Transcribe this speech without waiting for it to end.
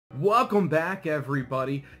Welcome back,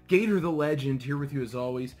 everybody. Gator the Legend here with you as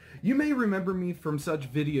always. You may remember me from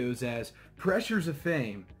such videos as Pressures of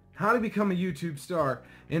Fame, How to Become a YouTube Star,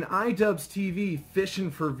 and iDubbbz TV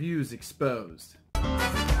Fishing for Views Exposed.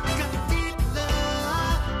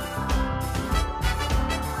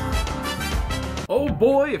 Oh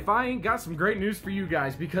boy, if I ain't got some great news for you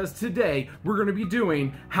guys, because today we're going to be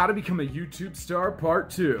doing How to Become a YouTube Star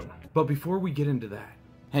Part 2. But before we get into that,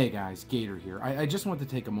 hey guys, Gator here. I just want to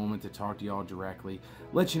take a moment to talk to y'all directly,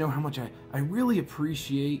 let you know how much I really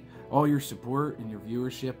appreciate all your support and your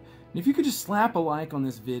viewership. And if you could just slap a like on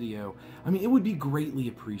this video, I mean, it would be greatly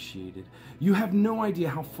appreciated. You have no idea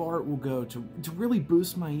how far it will go to really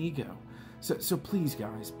boost my ego. So please,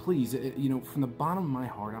 guys, please, you know, from the bottom of my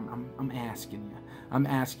heart, I'm asking you. I'm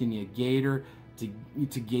asking you, Gator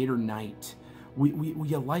to Gator Knight. Will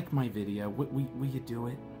you like my video? Will you do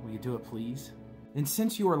it? Will you do it, please? And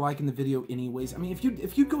since you are liking the video anyways, I mean,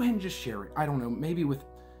 if you go ahead and just share it, I don't know, maybe with,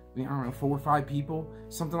 I don't know, 4 or 5 people,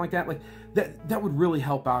 something like that, like that would really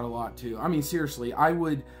help out a lot too. I mean, seriously, I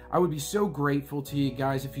would be so grateful to you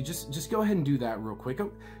guys if you just go ahead and do that real quick.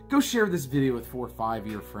 Go share this video with 4 or 5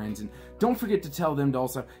 of your friends, and don't forget to tell them to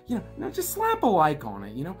also, you know, just slap a like on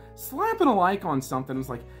it. You know, slapping a like on something is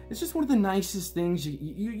like, it's just one of the nicest things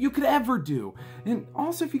you could ever do. And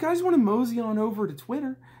also, if you guys want to mosey on over to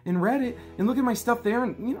Twitter and Reddit and look at my stuff there,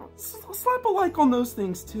 and you know, slap a like on those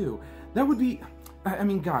things too. That would be, I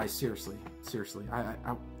mean, guys, seriously,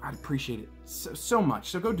 I'd appreciate it so much.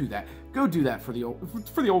 So go do that. Go do that for the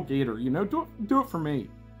old Gator. You know, do it for me,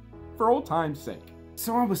 for old time's sake.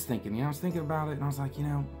 So I was thinking, you know, I was thinking about it, and I was like, you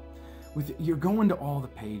know, you're going to all the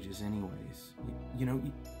pages anyways. You know,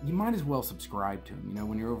 you might as well subscribe to them. You know,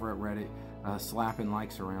 when you're over at Reddit, slapping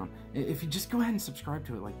likes around. If you just go ahead and subscribe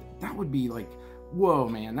to it, like that would be like, whoa,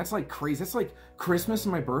 man, that's like crazy. That's like Christmas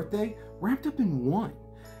and my birthday wrapped up in one.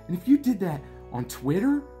 And if you did that on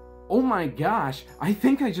Twitter, oh my gosh, I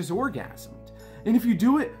think I just orgasmed. And if you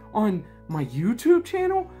do it on my YouTube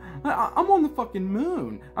channel, I'm on the fucking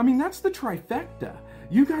moon. I mean, that's the trifecta.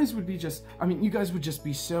 You guys would be just, I mean, you guys would just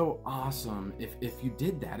be so awesome if you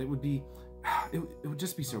did that. It would be, it would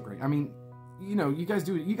just be so great. I mean, you know, you guys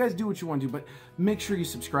do what you want to do, but make sure you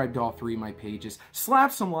subscribe to all 3 of my pages.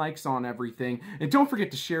 Slap some likes on everything, and don't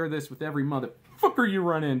forget to share this with every motherfucker you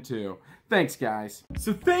run into. Thanks, guys.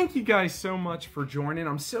 So thank you guys so much for joining.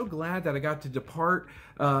 I'm so glad that I got to depart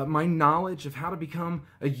my knowledge of how to become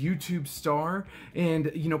a YouTube star and,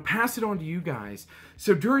 you know, pass it on to you guys.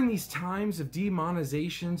 So during these times of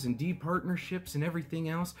demonetizations and departnerships and everything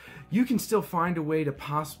else, you can still find a way to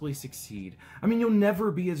possibly succeed. I mean, you'll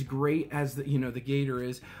never be as great as the Gator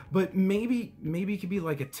is, but maybe it could be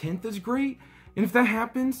like a 10th as great. And if that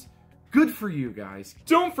happens, good for you guys.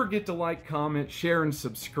 Don't forget to like, comment, share, and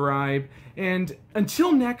subscribe. And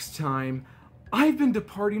until next time, I've been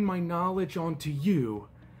departing my knowledge onto you,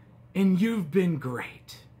 and you've been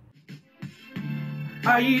great.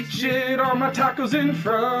 I eat shit on my tacos in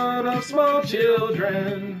front of small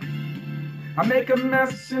children. I make a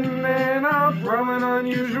mess and then I throw an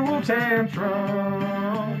unusual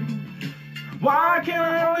tantrum. Why can't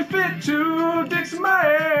I only fit 2 dicks in my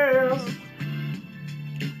ass?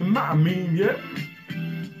 Am I a meme yet?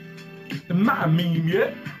 Am I a meme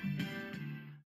yet?